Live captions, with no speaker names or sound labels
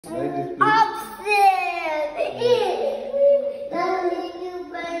Upstairs.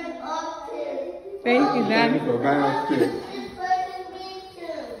 Thank you, Daddy.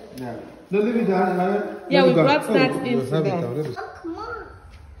 No, leave it down. Yeah, we brought that into there. Oh, come on.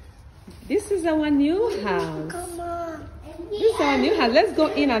 This is our new house. Come on. This is our new house. Let's go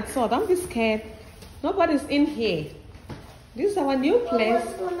in and talk. Don't be scared. Nobody's in here. This is our new place.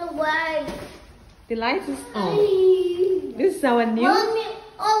 The light is on. This is our new. Mommy,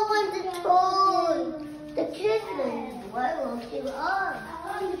 open the toy. The chicken. Why won't you on?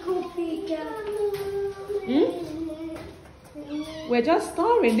 We're just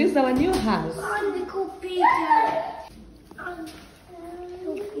storing. This is our new house.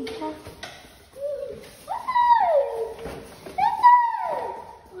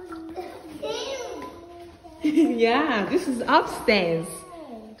 Yeah, this is upstairs.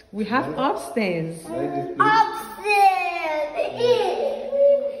 We have upstairs.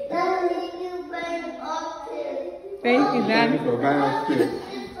 Thank you, Daddy.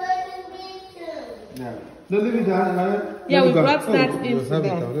 No, leave it down. Yeah, we brought that into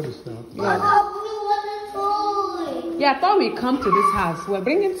there. Yeah, I thought we'd come to this house. We're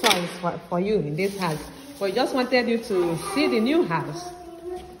bringing toys for you in this house. We just wanted you to see the new house.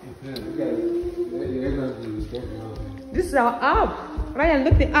 This is our up. Ryan,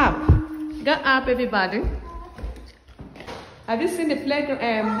 look the up. Got up, everybody. Have you seen the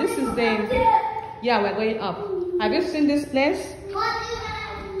playground? This is the... Yeah, we're going up. Have you seen this place?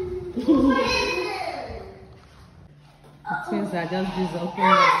 The twins are just busy.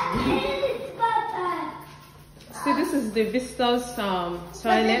 See, this is the visitors'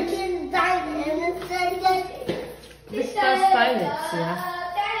 toilet. Visitors' toilet, yeah.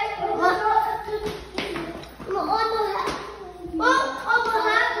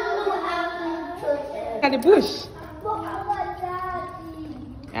 Look at the bush.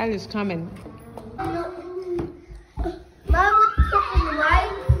 Alice coming.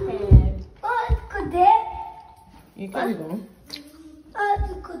 You can go.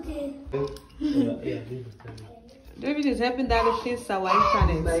 David is helping Daddy fix our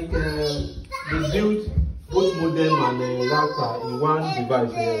internet. Like they built both modem and router in one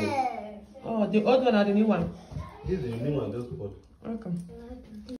device. Oh, the old one or the new one? This is the new one, just put. Okay.